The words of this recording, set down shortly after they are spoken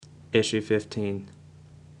Issue 15.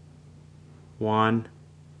 Juan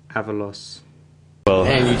Avalos. Well,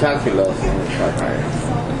 And you talk too low.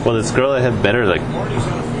 So well, this girl I had met her, like,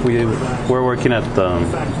 we were working at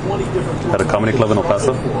a comedy club in El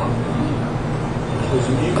Paso,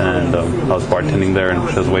 and I was bartending there, and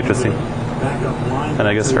she was waitressing. And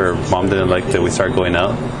I guess her mom didn't like that we started going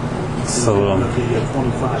out, so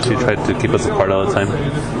she tried to keep us apart all the time.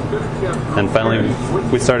 And finally,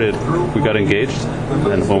 we got engaged,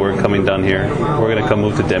 and when we were coming down here, we were going to come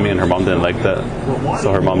move to Demi, and her mom didn't like that.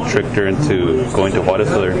 So her mom tricked her into going to Juarez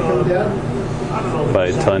with her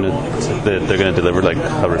by telling her that they're going to deliver like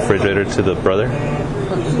a refrigerator to the brother.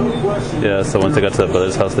 Yeah, so once they got to the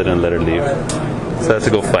brother's house, they didn't let her leave. So I had to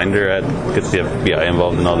go find her. I had to get the FBI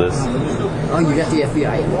involved in all this. Oh, you got the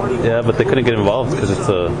FBI? Yeah, but they couldn't get involved because it's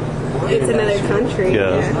another country.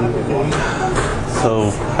 Yeah. So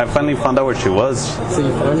I finally found out where she was. So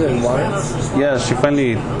you found her in Juarez? Yeah, she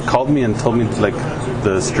finally called me and told me like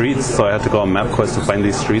the streets. So I had to go on MapQuest to find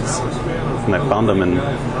these streets, and I found them. And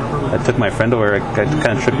I took my friend over. I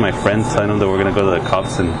kind of tricked my friend, telling them that we're gonna go to the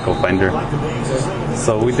cops and go find her.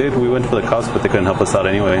 So we did. We went for the cops, but they couldn't help us out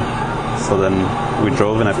anyway. So then we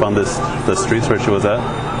drove, and I found the streets where she was at.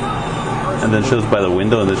 And then she was by the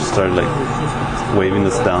window, and then she started like waving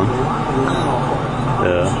us down.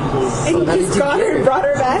 Yeah. And you just brought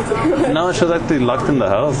her back? No, she was actually locked in the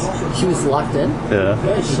house. She was locked in? Yeah.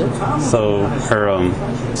 Oh, shit. So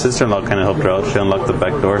her sister-in-law kind of helped her out. She unlocked the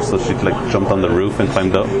back door, so she like jumped on the roof and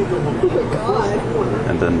climbed up. Oh my god.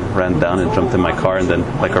 And then ran down and jumped in my car, and then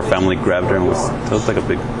like our family grabbed her, and it was like a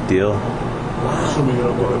big deal.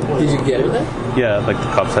 Did you get her then? Yeah, like the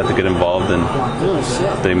cops had to get involved, and Oh,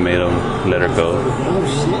 shit. they made them let her go. Oh,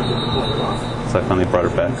 shit. So I finally brought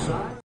her back.